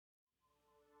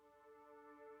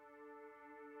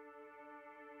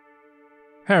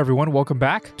Hey everyone, welcome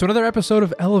back to another episode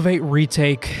of Elevate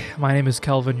Retake. My name is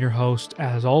Kelvin, your host,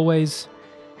 as always.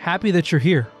 Happy that you're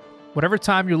here. Whatever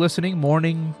time you're listening,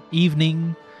 morning,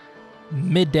 evening,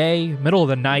 midday, middle of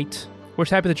the night, we're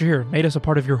just happy that you're here. Made us a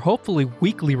part of your hopefully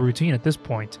weekly routine at this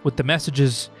point with the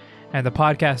messages and the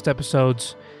podcast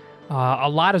episodes. A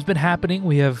lot has been happening.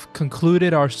 We have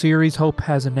concluded our series, Hope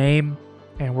Has a Name,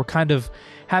 and we're kind of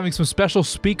having some special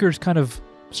speakers kind of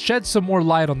shed some more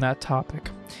light on that topic.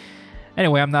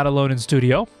 Anyway, I'm not alone in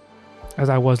studio, as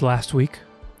I was last week.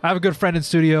 I have a good friend in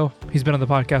studio. He's been on the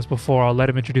podcast before. I'll let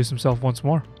him introduce himself once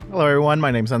more. Hello, everyone. My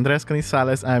name is Andres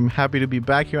Canizales. I'm happy to be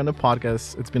back here on the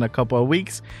podcast. It's been a couple of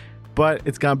weeks, but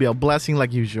it's going to be a blessing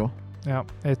like usual. Yeah,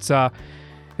 it's going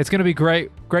to be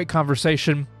great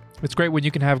conversation. It's great when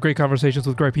you can have great conversations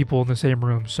with great people in the same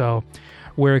room. So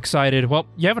we're excited. Well,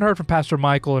 you haven't heard from Pastor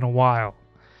Michael in a while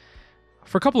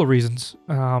for a couple of reasons.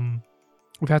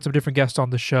 We've had some different guests on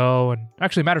the show, and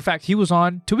actually, matter of fact, he was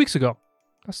on 2 weeks ago.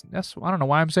 That's I don't know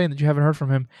why I'm saying that you haven't heard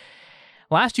from him.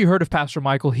 Last you heard of Pastor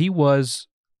Michael, he was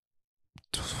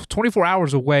 24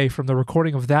 hours away from the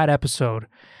recording of that episode,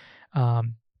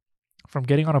 from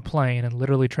getting on a plane and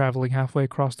literally traveling halfway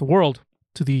across the world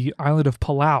to the island of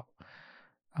Palau,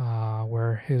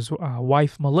 where his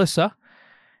wife, Melissa,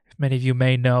 if many of you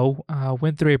may know,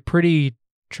 went through a pretty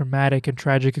traumatic and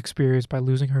tragic experience by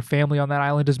losing her family on that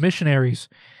island as missionaries.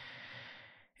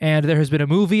 And there has been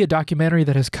a documentary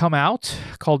that has come out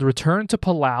called Return to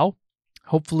Palau.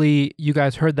 Hopefully you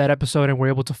guys heard that episode and were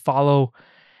able to follow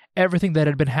everything that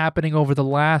had been happening over the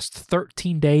last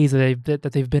 13 days that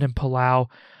they've been in Palau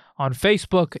on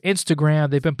Facebook,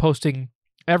 Instagram. They've been posting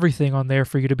everything on there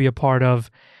for you to be a part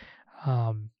of.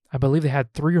 I believe they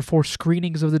had 3 or 4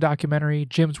 screenings of the documentary.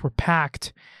 Gyms were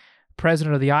packed.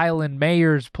 President of the island,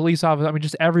 mayors, police officers,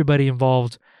 just everybody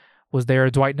involved was there.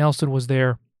 Dwight Nelson was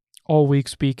there all week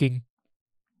speaking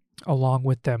along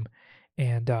with them.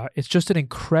 And it's just an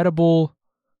incredible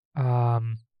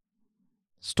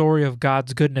story of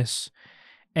God's goodness.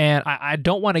 And I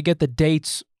don't want to get the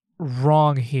dates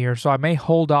wrong here, so I may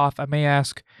hold off. I may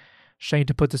ask Shane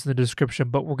to put this in the description,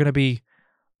 but we're going to be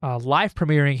live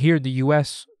premiering here in the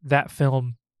U.S. that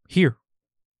film here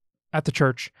at the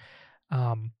church.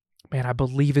 Man, I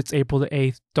believe it's April the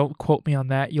 8th. Don't quote me on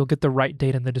that. You'll get the right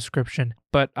date in the description.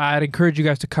 But I'd encourage you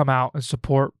guys to come out and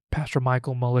support Pastor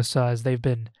Michael and Melissa as they've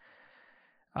been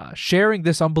sharing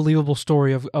this unbelievable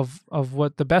story of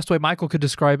what the best way Michael could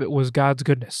describe it was God's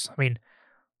goodness.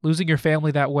 Losing your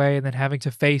family that way and then having to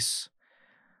face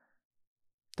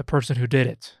the person who did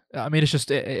it.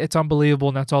 It's unbelievable,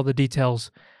 and that's all the details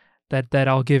that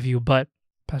I'll give you. But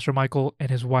Pastor Michael and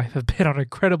his wife have been on an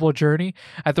incredible journey.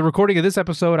 At the recording of this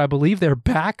episode, I believe they're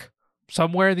back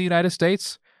somewhere in the United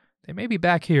States. They may be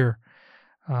back here,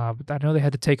 but I know they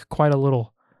had to take quite a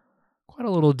little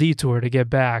detour to get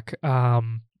back.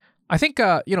 I think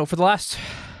for the last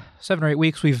 7 or 8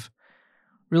 weeks, we've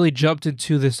really jumped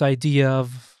into this idea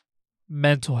of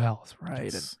mental health, right?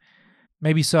 Yes. And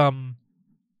maybe some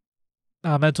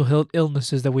mental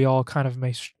illnesses that we all kind of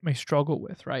may struggle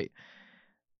with, right?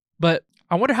 But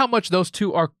I wonder how much those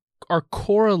two are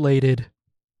correlated,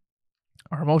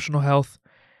 our emotional health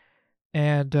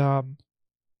and our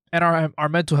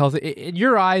mental health. In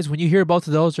your eyes, when you hear both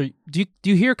of those, do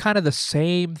you hear kind of the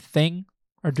same thing,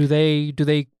 or do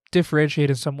they differentiate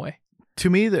in some way? To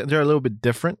me, they're a little bit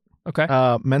different. Okay.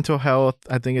 Mental health,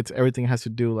 I think everything has to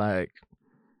do like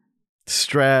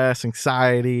stress,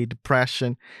 anxiety,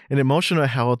 depression. And emotional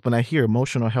health, when I hear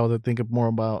emotional health, I think more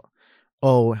about,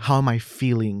 how am I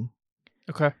feeling?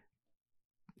 Okay.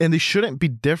 And they shouldn't be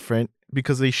different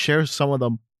because they share some of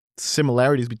the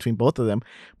similarities between both of them.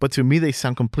 But to me, they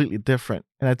sound completely different.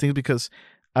 And I think because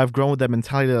I've grown with that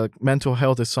mentality that mental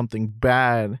health is something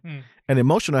bad and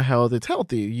emotional health, it's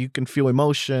healthy. You can feel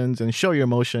emotions and show your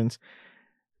emotions.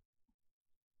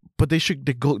 But they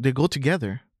go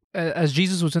together. As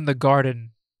Jesus was in the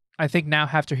garden, I think now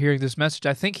after hearing this message,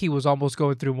 I think he was almost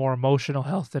going through more emotional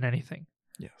health than anything.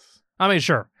 Yes.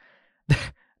 Sure.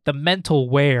 The mental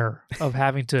wear of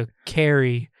having to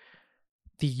carry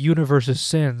the universe's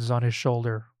sins on his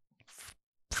shoulder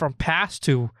from past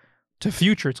to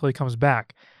future until he comes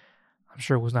back, I'm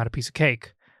sure it was not a piece of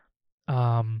cake.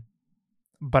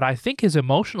 But I think his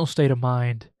emotional state of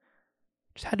mind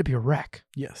just had to be a wreck.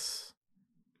 Yes.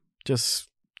 Just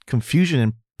confusion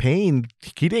and pain.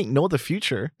 He didn't know the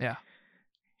future. Yeah.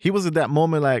 He was at that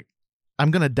moment like, I'm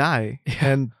going to die. Yeah.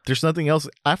 And there's nothing else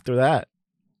after that.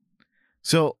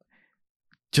 So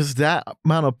just that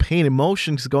amount of pain,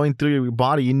 emotions going through your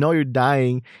body, you're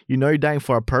dying. You're dying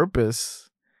for a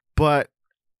purpose. But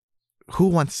who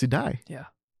wants to die? Yeah.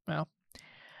 Well,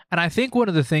 And I think one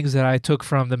of the things that I took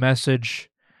from the message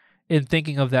in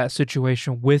thinking of that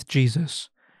situation with Jesus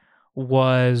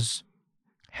was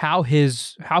how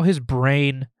his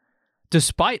brain,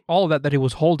 despite all that he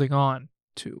was holding on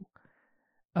to,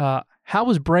 how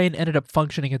his brain ended up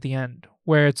functioning at the end,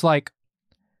 where it's like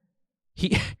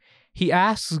he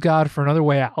asks God for another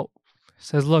way out.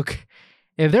 Says, "Look,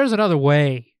 if there's another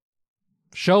way,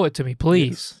 show it to me,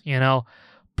 please. Yes.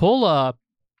 Pull an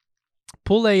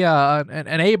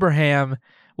Abraham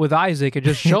with Isaac and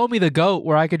just show me the goat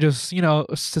where I could just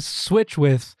switch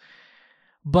with."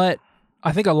 But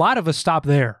I think a lot of us stop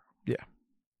there. Yeah.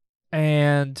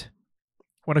 And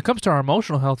when it comes to our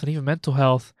emotional health and even mental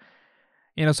health,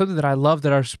 something that I love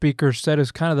that our speaker said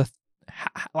is kind of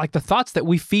the thoughts that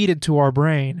we feed into our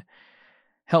brain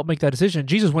help make that decision.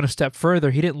 Jesus went a step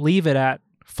further. He didn't leave it at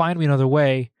find me another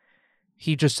way.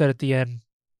 He just said at the end,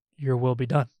 your will be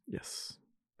done. Yes.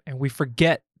 And we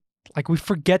forget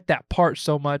that part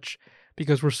so much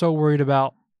because we're so worried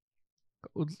about,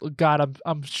 God,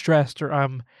 I'm stressed or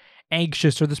I'm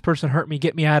anxious or this person hurt me,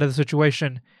 get me out of the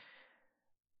situation.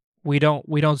 We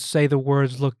don't say the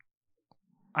words, look,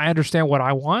 I understand what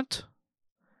I want,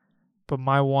 but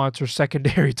my wants are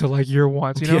secondary to like your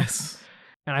wants, Yes.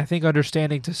 And I think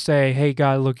understanding to say, hey,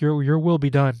 God, look, your will be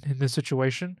done in this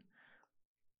situation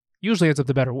usually ends up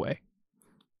the better way.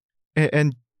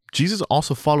 And Jesus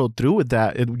also followed through with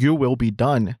that. Your will be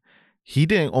done. He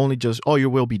didn't only just, your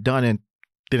will be done and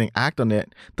didn't act on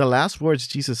it. The last words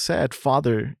Jesus said,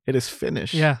 Father, it is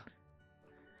finished. Yeah.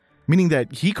 Meaning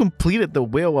that he completed the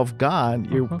will of God,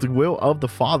 the will of the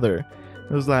Father.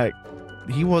 It was like,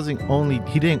 he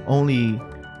didn't only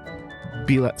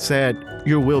said,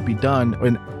 your will be done,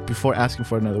 and before asking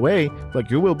for another way,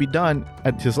 like, your will be done.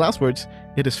 At his last words,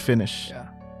 it is finished. Yeah.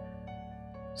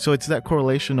 So it's that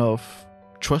correlation of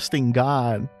trusting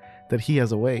God that he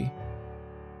has a way.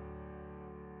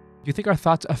 Do you think our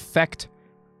thoughts affect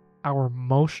our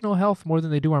emotional health more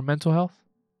than they do our mental health?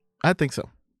 I think so.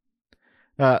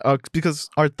 Because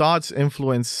our thoughts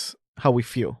influence how we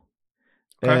feel.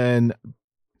 Okay. And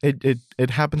it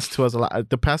happens to us a lot.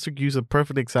 The pastor used a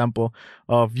perfect example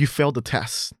of you failed the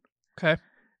test. Okay.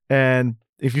 And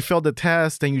if you failed the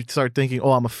test, then you start thinking,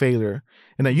 I'm a failure.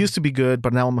 And I used to be good,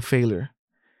 but now I'm a failure.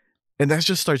 And that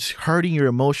just starts hurting your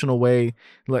emotional way.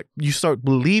 Like, you start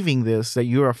believing this, that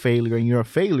you're a failure and you're a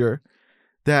failure,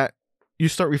 that you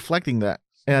start reflecting that.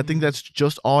 And I think that's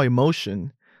just all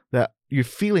emotion, that you're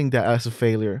feeling that as a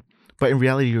failure. But in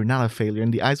reality, you're not a failure.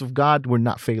 In the eyes of God, we're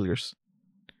not failures.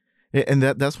 And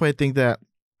that's why I think that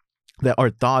our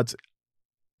thoughts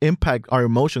impact our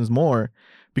emotions more,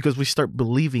 because we start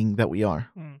believing that we are.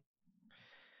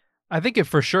 I think it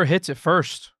for sure hits it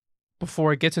first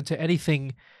before it gets into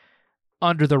anything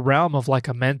under the realm of like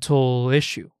a mental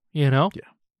issue, Yeah.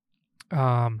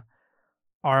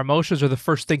 Our emotions are the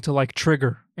first thing to like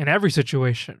trigger in every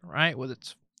situation, right? Whether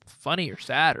it's funny or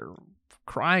sad or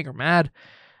crying or mad.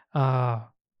 I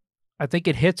think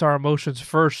it hits our emotions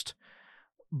first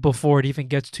before it even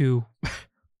gets to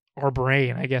our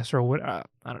brain, I guess, or what, I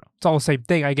don't know. It's all the same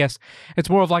thing, I guess. It's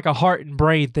more of like a heart and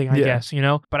brain thing, I guess,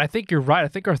 But I think you're right. I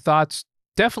think our thoughts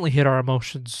definitely hit our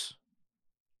emotions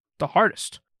the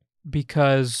hardest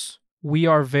because we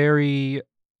are very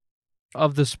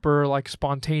of the spur, like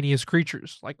spontaneous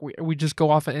creatures. Like we just go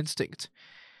off of instinct.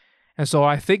 And so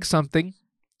I think something,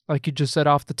 like you just said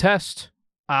off the test,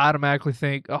 I automatically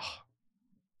think, oh,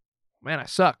 man, I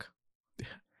suck.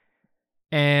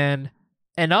 And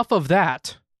enough of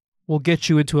that will get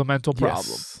you into a mental problem.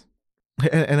 Yes.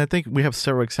 And I think we have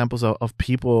several examples of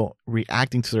people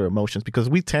reacting to their emotions, because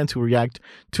we tend to react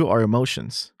to our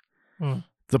emotions.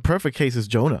 The perfect case is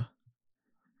Jonah.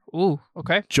 Ooh,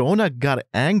 okay. Jonah got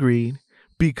angry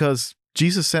because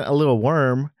Jesus sent a little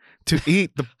worm to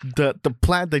eat the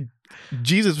plant that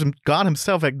Jesus, God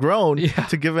himself, had grown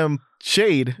to give him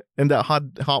shade in that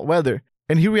hot weather.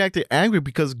 And he reacted angry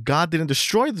because God didn't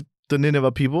destroy the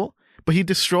Nineveh people, but he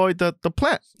destroyed the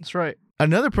plant. That's right.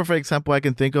 Another perfect example I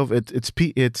can think of, it's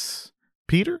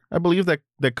Peter, I believe, that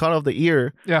cut off the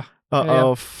ear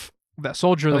of that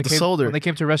soldier when they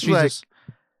came to arrest Jesus.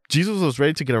 Jesus was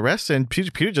ready to get arrested, and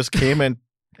Peter just came and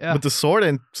with the sword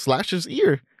and slashed his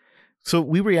ear. So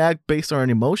we react based on our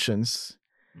emotions,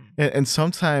 and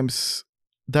sometimes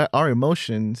that our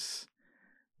emotions,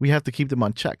 we have to keep them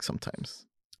on check sometimes.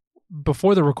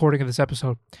 Before the recording of this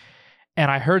episode, and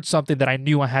I heard something that I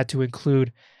knew I had to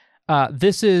include.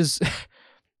 This is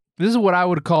what I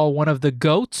would call one of the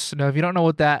GOATs. Now, if you don't know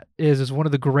what that is, it's one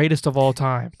of the greatest of all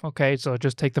time. Okay, so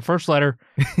just take the first letter.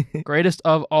 Greatest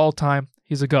of all time.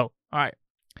 He's a GOAT. All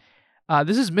right.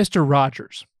 This is Mr.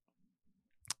 Rogers.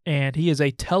 And he is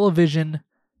a television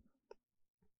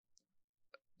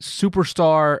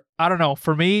superstar. I don't know.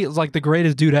 For me, it's like the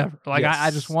greatest dude ever. Like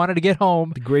I just Yes. wanted to get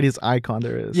home. The greatest icon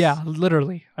there is. Yeah,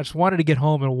 literally. I just wanted to get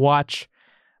home and watch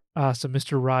some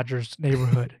Mr. Rogers'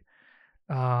 Neighborhood.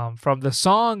 From the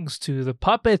songs to the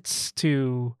puppets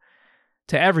to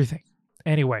everything.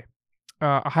 Anyway,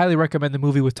 I highly recommend the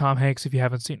movie with Tom Hanks if you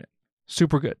haven't seen it.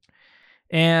 Super good.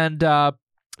 And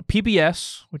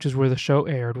PBS, which is where the show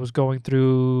aired, was going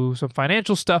through some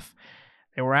financial stuff.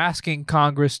 They were asking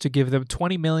Congress to give them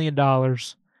 $20 million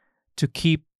to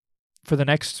keep for the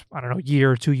next, I don't know,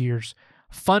 year or 2 years,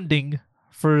 funding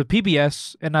for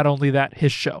PBS, and not only that,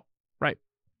 his show, right?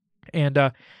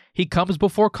 And he comes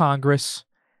before Congress,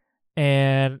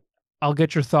 and I'll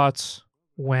get your thoughts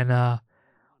when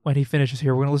he finishes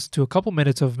here. We're going to listen to a couple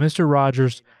minutes of Mr.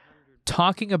 Rogers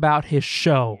talking about his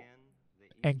show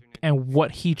and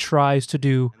what he tries to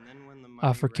do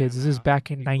for kids. This is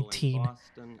back in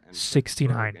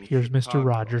 1969. Here's Mr.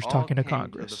 Rogers talking to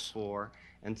Congress.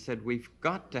 And said, we've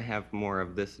got to have more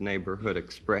of this neighborhood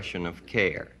expression of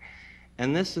care.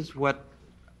 And this is what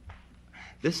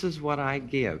I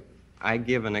give. I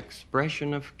give an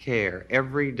expression of care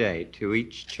every day to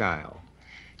each child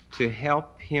to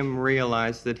help him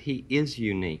realize that he is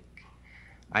unique.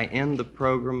 I end the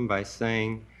program by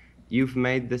saying, you've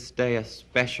made this day a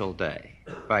special day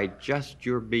by just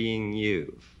your being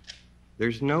you.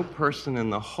 There's no person in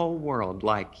the whole world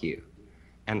like you,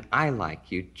 and I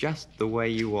like you just the way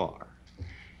you are.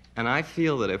 And I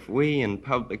feel that if we in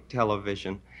public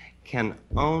television can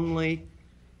only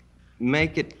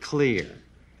make it clear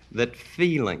that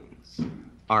feelings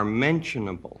are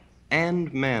mentionable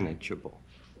and manageable,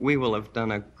 we will have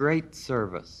done a great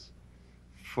service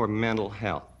for mental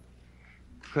health.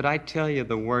 Could I tell you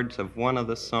the words of one of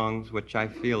the songs which I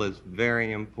feel is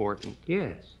very important?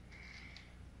 Yes.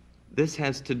 This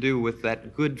has to do with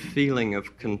that good feeling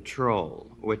of control,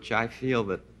 which I feel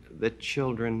that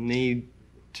children need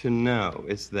to know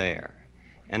is there.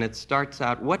 And it starts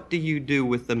out, what do you do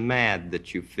with the mad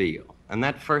that you feel? And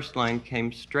that first line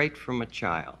came straight from a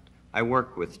child. I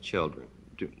work with children,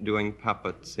 doing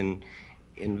puppets in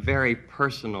very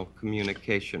personal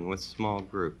communication with small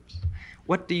groups.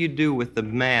 What do you do with the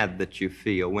mad that you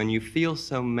feel? When you feel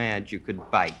so mad you could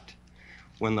bite.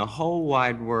 When the whole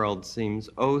wide world seems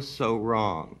oh so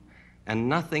wrong, and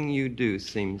nothing you do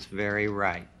seems very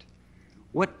right.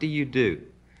 What do you do?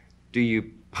 Do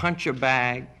you punch a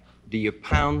bag? Do you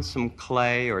pound some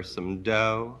clay or some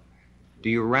dough? Do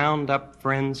you round up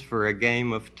friends for a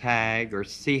game of tag or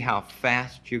see how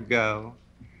fast you go?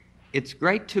 It's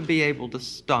great to be able to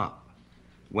stop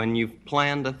when you've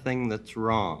planned a thing that's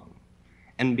wrong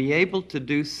and be able to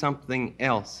do something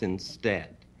else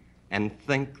instead and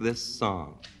think this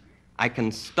song. I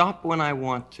can stop when I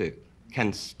want to,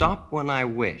 can stop when I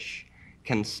wish,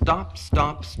 can stop,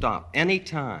 stop, stop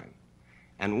anytime.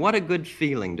 And what a good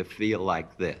feeling to feel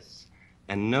like this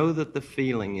and know that the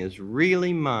feeling is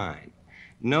really mine.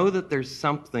 Know that there's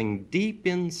something deep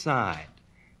inside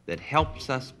that helps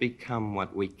us become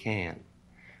what we can.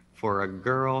 For a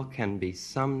girl can be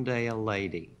someday a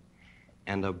lady,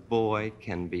 and a boy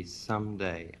can be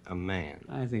someday a man.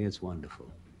 I think it's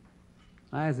wonderful.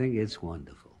 I think it's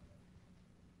wonderful.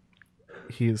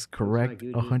 He is correct,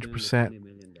 Looks like you just 100%. earned $20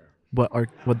 million.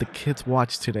 What the kids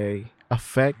watch today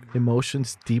affect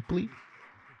emotions deeply,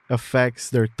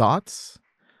 affects their thoughts,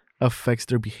 affects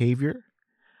their behavior.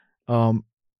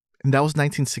 And that was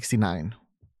 1969.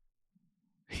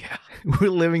 Yeah. We're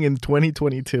living in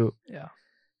 2022. Yeah.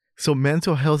 So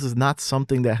mental health is not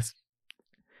something that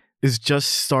is just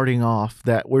starting off,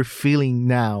 that we're feeling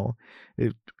now.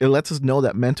 It lets us know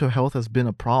that mental health has been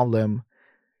a problem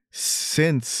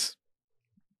since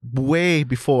way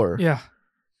before. Yeah.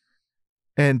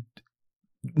 And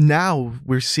now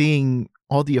we're seeing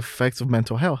all the effects of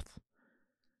mental health.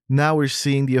 Now we're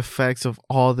seeing the effects of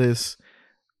all this,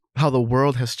 how the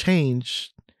world has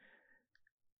changed.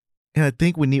 And I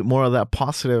think we need more of that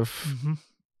positive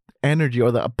energy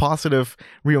or the positive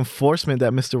reinforcement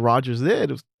that Mr. Rogers did.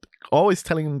 It was always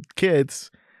telling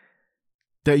kids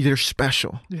that they're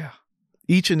special. Yeah.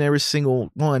 Each and every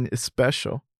single one is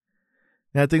special.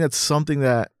 And I think that's something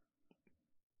that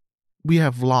we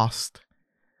have lost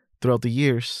throughout the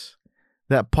years.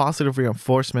 That positive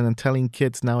reinforcement and telling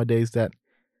kids nowadays that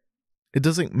it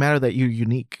doesn't matter that you're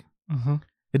unique.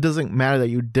 It doesn't matter that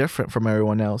you're different from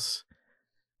everyone else.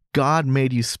 God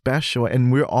made you special,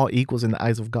 and we're all equals in the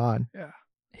eyes of God. Yeah.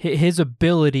 His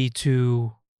ability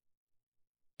to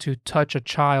touch a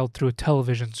child through a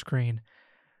television screen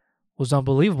was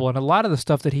unbelievable. And a lot of the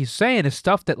stuff that he's saying is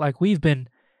stuff that like we've been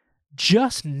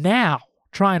just now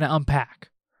trying to unpack.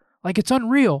 Like it's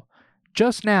unreal.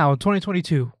 Just now in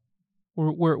 2022,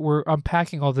 We're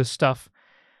unpacking all this stuff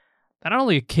that not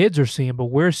only kids are seeing, but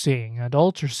we're seeing,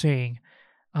 adults are seeing.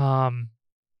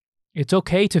 It's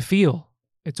okay to feel.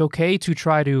 It's okay to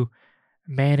try to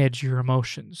manage your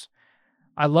emotions.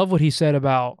 I love what he said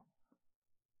about,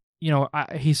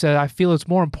 he said, I feel it's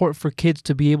more important for kids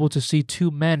to be able to see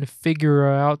two men figure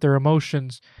out their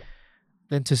emotions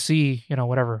than to see,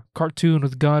 whatever, cartoon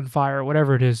with gunfire,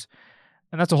 whatever it is.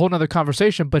 And that's a whole nother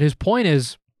conversation. But his point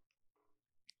is,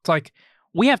 it's like,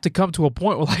 we have to come to a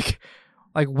point where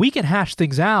like we can hash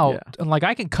things out. Yeah. And like,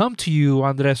 I can come to you,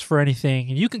 Andres, for anything.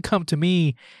 And you can come to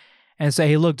me and say,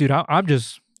 hey, look, dude, I'm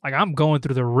just like, I'm going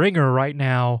through the ringer right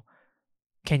now.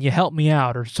 Can you help me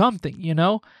out or something,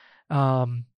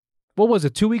 what was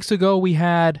it? 2 weeks ago, we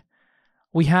had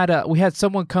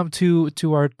someone come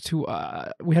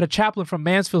we had a chaplain from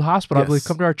Mansfield Hospital, I believe,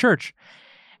 come to our church.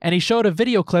 And he showed a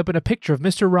video clip and a picture of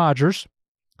Mr. Rogers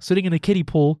sitting in a kiddie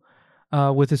pool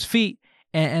with his feet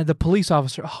and the police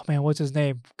officer. Oh man, what's his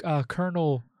name?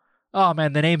 Colonel. Oh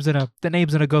man, the name's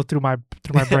gonna go through my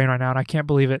brain right now, and I can't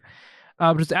believe it.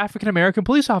 But it's an African American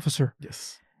police officer.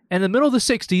 Yes. In the middle of the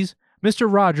 60s,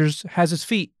 Mr. Rogers has his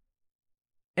feet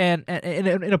and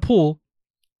in a pool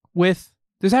with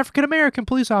this African American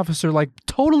police officer, like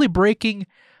totally breaking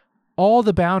all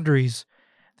the boundaries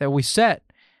that we set.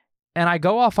 And I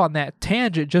go off on that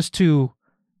tangent just to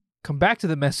come back to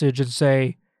the message and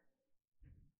say,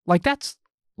 that's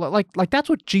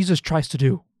what Jesus tries to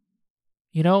do.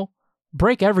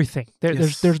 Break everything.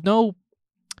 Yes. There's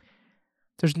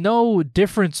no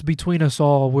difference between us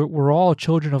all. We're all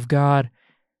children of God,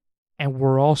 and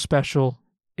we're all special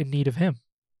in need of Him.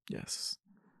 Yes.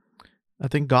 I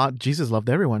think Jesus loved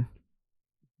everyone.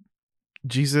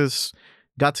 Jesus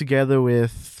got together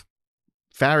with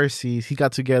Pharisees. He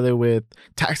got together with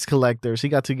tax collectors. He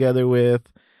got together with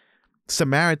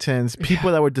Samaritans,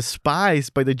 people that were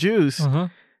despised by the Jews. Uh-huh.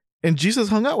 And Jesus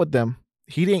hung out with them.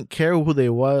 He didn't care who they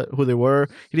were.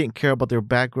 He didn't care about their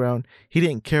background. He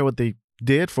didn't care what they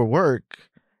did for work.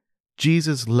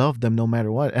 Jesus loved them no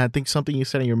matter what. And I think something you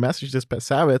said in your message this past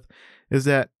Sabbath is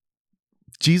that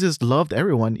Jesus loved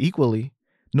everyone equally,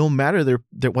 no matter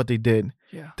what they did.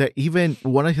 Yeah. That even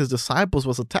one of his disciples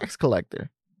was a tax collector.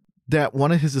 That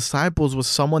one of his disciples was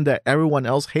someone that everyone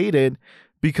else hated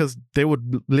because they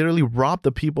would literally rob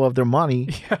the people of their money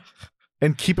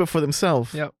and keep it for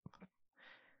themselves. Yep.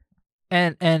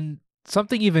 And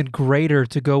something even greater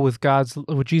to go with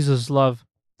Jesus' love.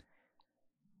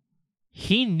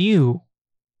 He knew,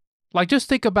 just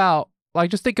think about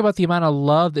the amount of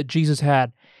love that Jesus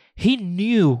had. He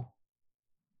knew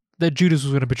that Judas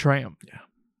was going to betray him. Yeah.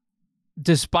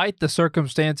 Despite the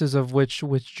circumstances of which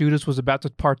Judas was about to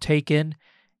partake in,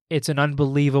 it's an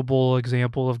unbelievable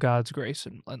example of God's grace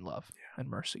and love and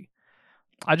mercy.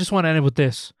 I just want to end with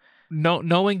this.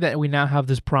 Knowing that we now have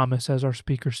this promise, as our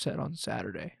speaker said on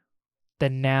Saturday,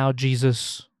 that now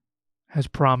Jesus has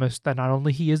promised that not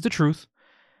only He is the truth,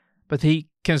 but He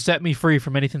can set me free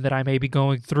from anything that I may be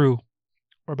going through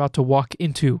or about to walk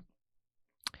into.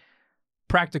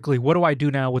 Practically, what do I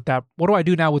do now with that? What do I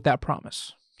do now with that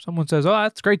promise? Someone says, "Oh,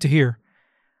 that's great to hear."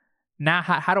 Now,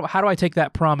 how do I take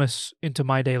that promise into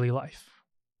my daily life?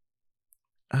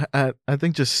 I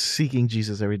think just seeking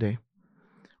Jesus every day,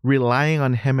 relying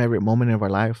on Him every moment of our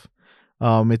life.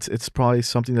 It's probably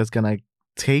something that's gonna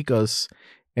take us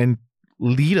and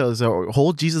lead us, or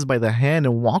hold Jesus by the hand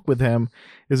and walk with Him,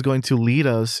 is going to lead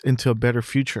us into a better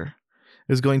future.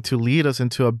 Is going to lead us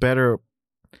into a better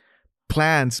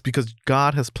plans, because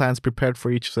God has plans prepared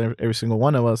for every single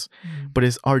one of us. But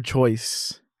it's our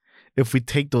choice if we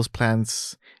take those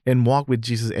plans and walk with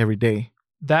Jesus every day.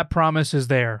 That promise is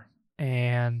there,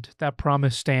 and that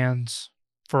promise stands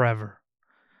forever.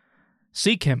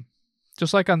 Seek Him,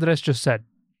 just like Andres just said.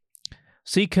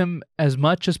 Seek Him as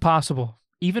much as possible,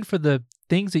 even for the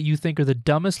things that you think are the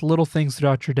dumbest little things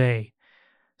throughout your day.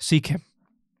 Seek Him,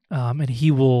 and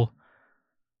He'll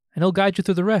guide you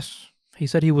through the rest. He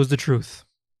said He was the truth.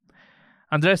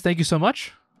 Andres, thank you so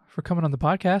much for coming on the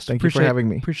podcast. Thank you for having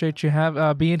me. Appreciate you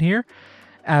being here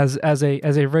as a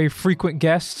very frequent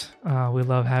guest. We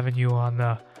love having you on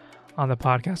the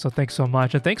podcast. So thanks so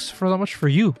much, and thanks so much for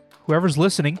you, whoever's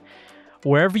listening,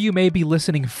 wherever you may be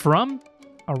listening from,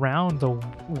 around the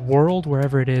world,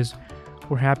 wherever it is.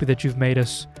 We're happy that you've made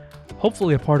us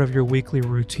hopefully a part of your weekly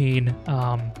routine.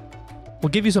 We'll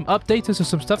give you some updates as to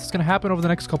some stuff that's going to happen over the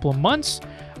next couple of months,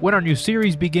 when our new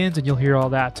series begins, and you'll hear all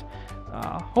that,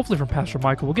 hopefully from Pastor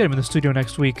Michael. We'll get him in the studio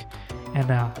next week and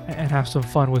have some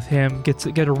fun with him, get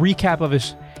a recap of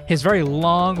his very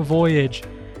long voyage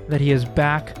that he is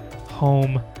back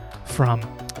home from.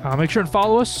 Make sure and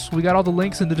follow us. We got all the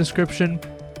links in the description.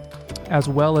 as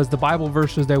well as the Bible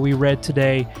verses that we read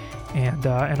today and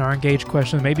our engaged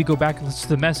question. Maybe go back and listen to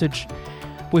the message.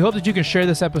 We hope that you can share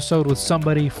this episode with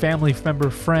somebody, family, member,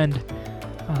 friend,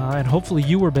 and hopefully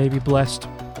you were maybe blessed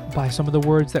by some of the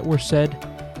words that were said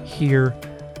here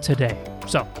today.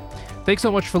 So, thanks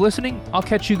so much for listening. I'll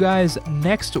catch you guys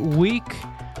next week.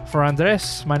 For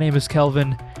Andres, my name is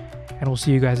Kelvin, and we'll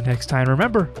see you guys next time.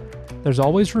 Remember, there's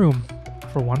always room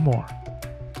for one more.